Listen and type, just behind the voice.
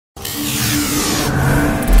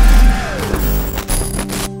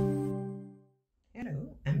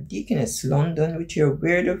Deaconess London with your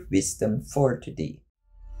word of wisdom for today.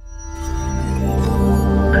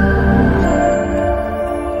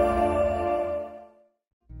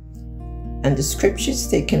 And the scripture is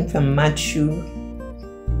taken from Matthew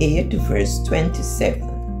 8 verse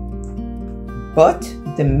 27. But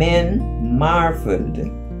the men marveled,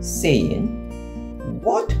 saying,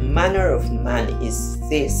 What manner of man is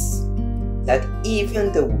this, that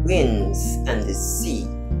even the winds and the sea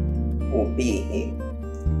obey him?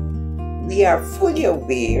 We are fully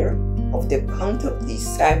aware of the account of the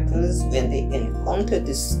disciples when they encountered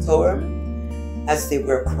the storm as they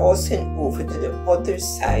were crossing over to the other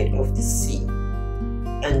side of the sea,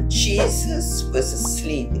 and Jesus was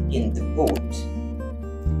asleep in the boat.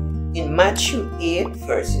 In Matthew 8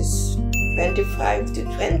 verses 25 to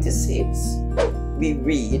 26, we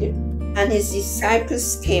read, And his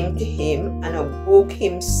disciples came to him and awoke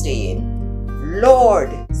him, saying,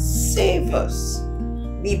 Lord, save us,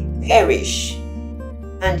 we perish.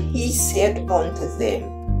 And he said unto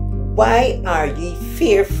them, Why are ye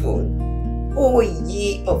fearful, O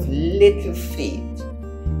ye of little faith?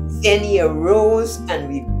 Then he arose and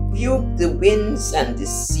rebuked the winds and the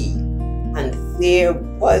sea, and there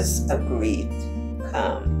was a great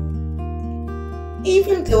calm.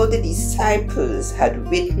 Even though the disciples had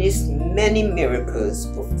witnessed many miracles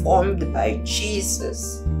performed by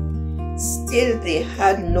Jesus, still they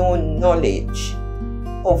had no knowledge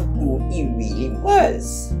of who he really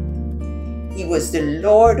was. He was the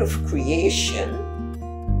Lord of creation,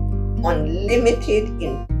 unlimited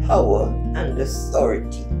in power and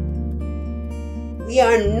authority. We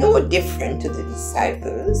are no different to the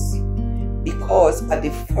disciples, because at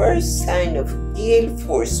the first sign of gale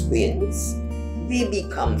force winds, we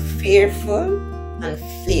become fearful and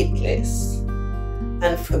faithless,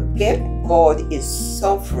 and forget God is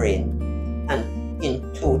sovereign and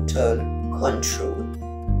in total control.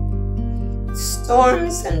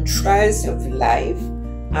 Storms and trials of life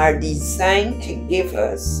are designed to give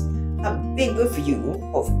us a bigger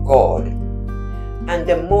view of God and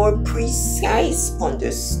a more precise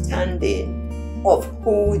understanding of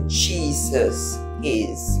who Jesus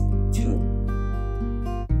is too.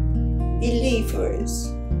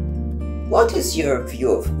 Believers, what is your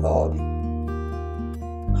view of God?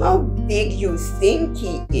 How big you think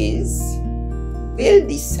He is will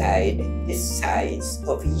decide the size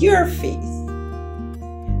of your faith.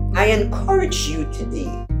 I encourage you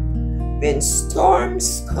today, when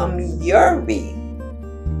storms come your way,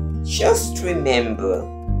 just remember,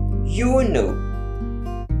 you know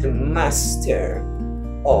the master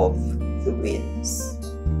of the winds.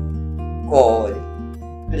 God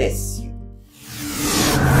bless you.